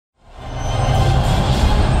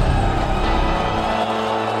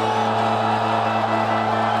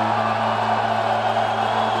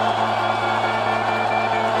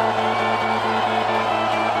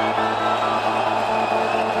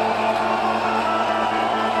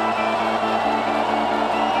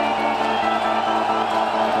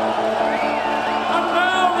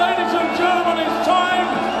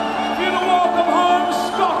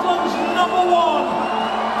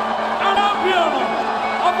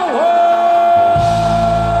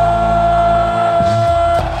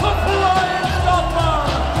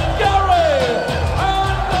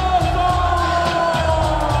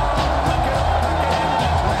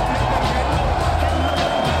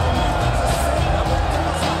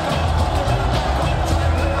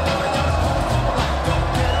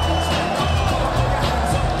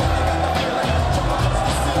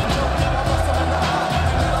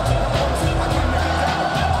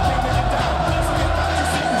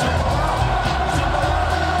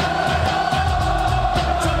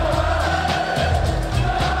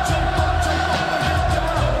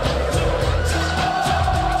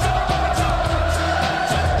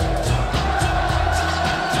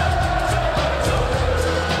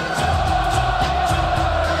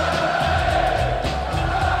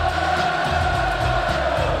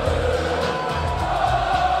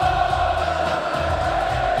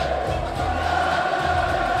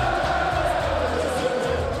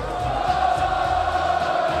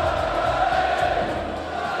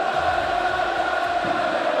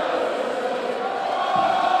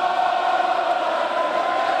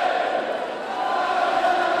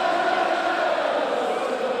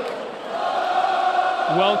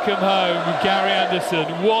Welcome home, Gary Anderson.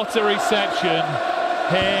 What a reception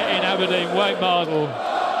here in Aberdeen, Wayne Mardle.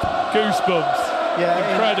 Goosebumps. Yeah,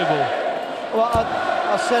 incredible. Well,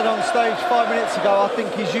 I said on stage 5 minutes ago, I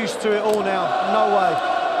think he's used to it all now. No way.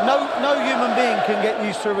 No human being can get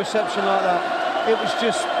used to a reception like that. It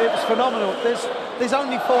was phenomenal. There's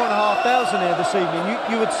only 4,500 here this evening.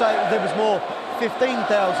 You would say there was more,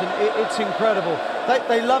 15,000. It's incredible.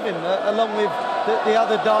 They love him, along with the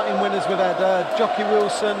other darting winners we've had, Jockey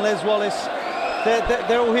Wilson, Les Wallace.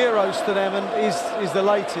 They're all heroes to them, and he's the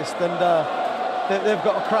latest, and they've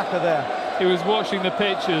got a cracker there. He was watching the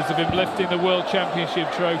pictures of him lifting the World Championship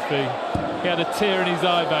trophy. He had a tear in his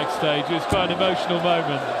eye backstage. It was quite an emotional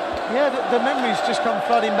moment. Yeah, the memories just come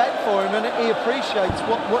flooding back for him, and he appreciates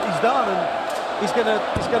what he's done, and he's going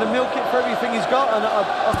to milk it for everything he's got, and I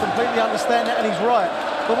completely understand that, and he's right.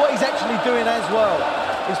 But what he's actually doing as well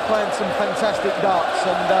is playing some fantastic darts,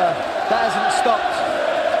 and that hasn't stopped.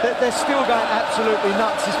 They're still going absolutely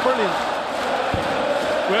nuts. It's brilliant.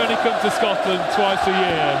 We only come to Scotland twice a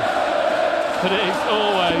year, but it is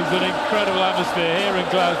always an incredible atmosphere here in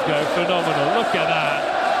Glasgow. Phenomenal. Look at that.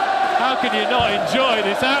 How can you not enjoy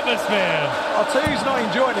this atmosphere? I'll tell you who's not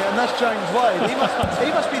enjoying it, and that's James Wade. He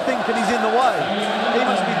must be thinking he's in the way. He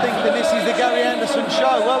must be thinking this is the Gary Anderson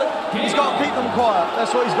show. Well, he's got to keep them quiet.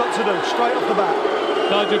 That's what he's got to do, straight off the bat.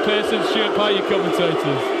 Nigel Pearson, Stuart Pye, your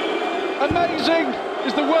commentators. Amazing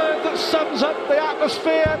is the word that sums up the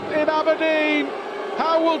atmosphere in Aberdeen.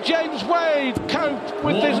 How will James Wade cope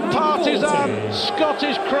with this partisan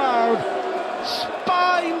Scottish crowd?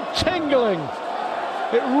 Spine-tingling.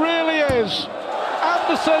 It really is.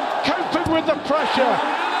 Anderson coping with the pressure.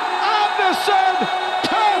 Anderson,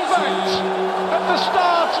 perfect at the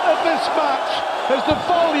start of this match as the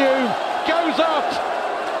volume goes up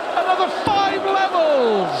another 5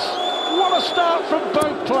 levels. What a start from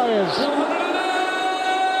both players.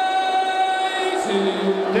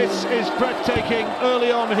 This is breathtaking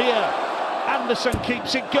early on here. Anderson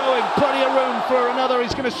keeps it going, plenty of room for another.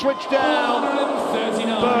 He's going to switch down,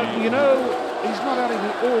 but you know, he's not having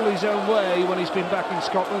it all his own way when he's been back in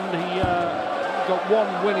Scotland. He got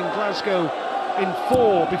one win in Glasgow in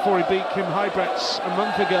 4 before he beat Kim Huybrechts a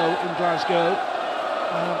month ago in Glasgow.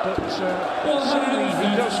 But certainly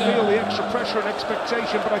he does feel the extra pressure and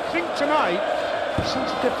expectation. But I think tonight, I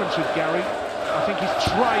sense a difference with Gary. I think he's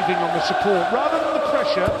thriving on the support rather than the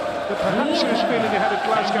pressure that perhaps he was feeling he had at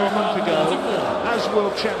Glasgow a month ago as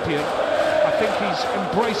world champion. I think he's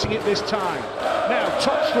embracing it this time. Now,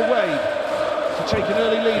 tops for Wade to take an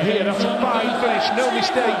early lead here. That's a fine finish, no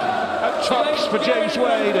mistake at tops for James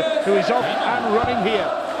Wade, who is off and running here.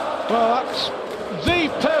 Well, that's the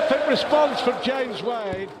perfect response from James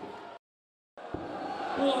Wade.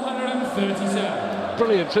 137.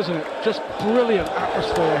 Brilliant, isn't it? Just brilliant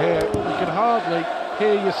atmosphere here. You can hardly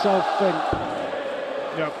hear yourself think.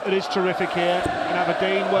 Yeah, it is terrific here in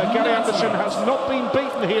Aberdeen, where Gary Anderson has not been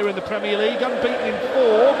beaten here in the Premier League, unbeaten in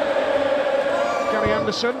 4. Gary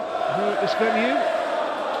Anderson, here at this venue,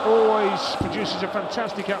 always produces a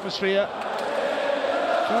fantastic atmosphere.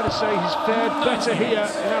 Trying to say he's fared better here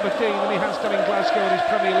in Aberdeen than he has done in Glasgow in his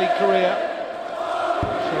Premier League career.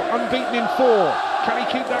 So unbeaten in 4. Can he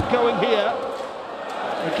keep that going here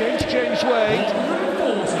against James Wade?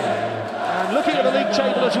 And looking at the league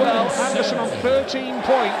table as well, Anderson on 13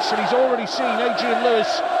 points, and he's already seen Adrian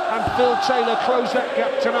Lewis and Phil Taylor close that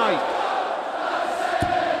gap tonight.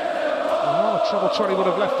 Oh, trouble 20 would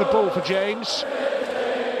have left the ball for James.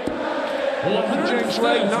 James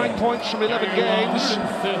Wade, 9 points from 11 games.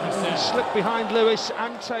 Slipped behind Lewis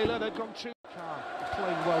and Taylor. They've gone too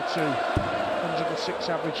playing well too. 106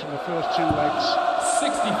 average from the first 2 legs.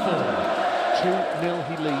 64. 2-0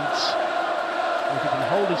 he leads. And if he can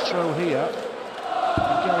hold his throw here,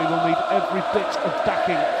 Gary will need every bit of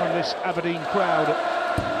backing from this Aberdeen crowd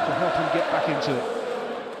to help him get back into it.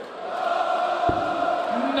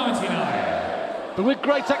 99. But with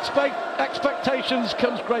great expectations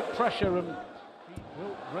comes great pressure, and he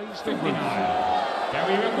will raise the roof.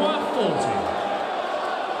 Gary requires 40.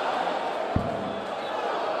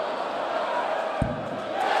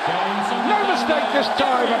 No mistake this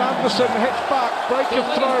time, and Anderson hits back, break of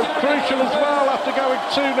throw, crucial as well after going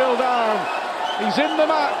 2-0 down. He's in the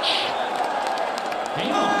match.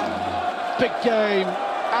 Big game.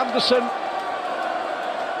 Anderson,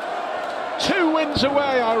 2 wins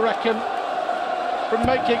away, I reckon, from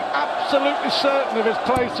making absolutely certain of his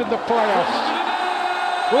place in the playoffs.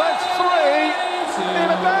 Well, that's 3 in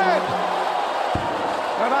a bed.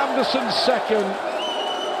 And Anderson's second.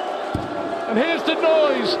 And here's the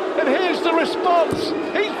noise, and here's the response.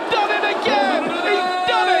 He's done it again! He's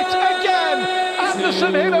done it again!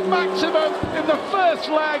 Anderson hit a maximum in the first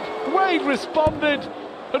leg. Wade responded,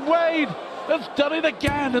 and Wade has done it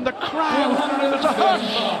again, and the crowd, there's a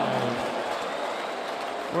hush.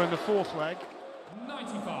 We're in the fourth leg.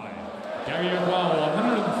 95. Gary O'Well,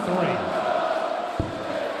 103.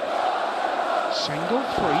 Single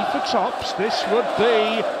three for tops. This would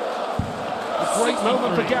be a great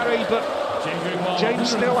moment for Gary, but James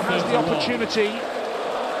still has the opportunity.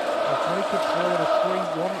 If they could throw in a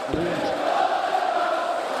 3-1 lead.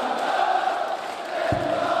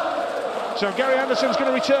 So Gary Anderson's going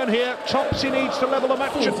to return here. Tops, he needs to level the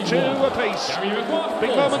match at 2 apiece.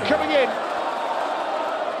 Big moment coming in.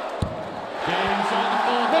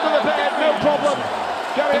 Middle of the bed, no problem.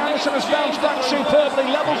 Gary Anderson has bounced back superbly,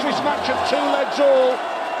 levels his match at 2 legs all.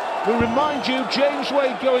 We remind you, James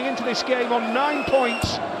Wade going into this game on 9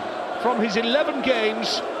 points from his 11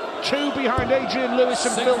 games, 2 behind Adrian Lewis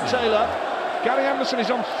and Phil Taylor. Gary Anderson is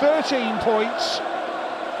on 13 points,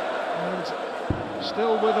 and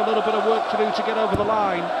still with a little bit of work to do to get over the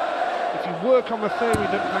line. If you work on the theory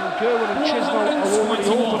that Van Gerwen and Chisnell are already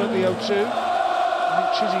open at the O2, I think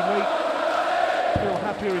Chizzy may feel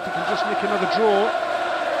happier if he can just nick another draw.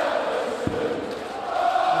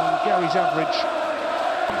 And Gary's average.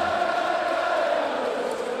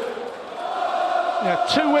 Yeah,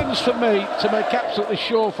 2 wins for me to make absolutely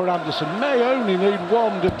sure for Anderson. May only need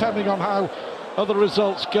 1 depending on how other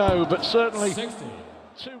results go, but certainly 60.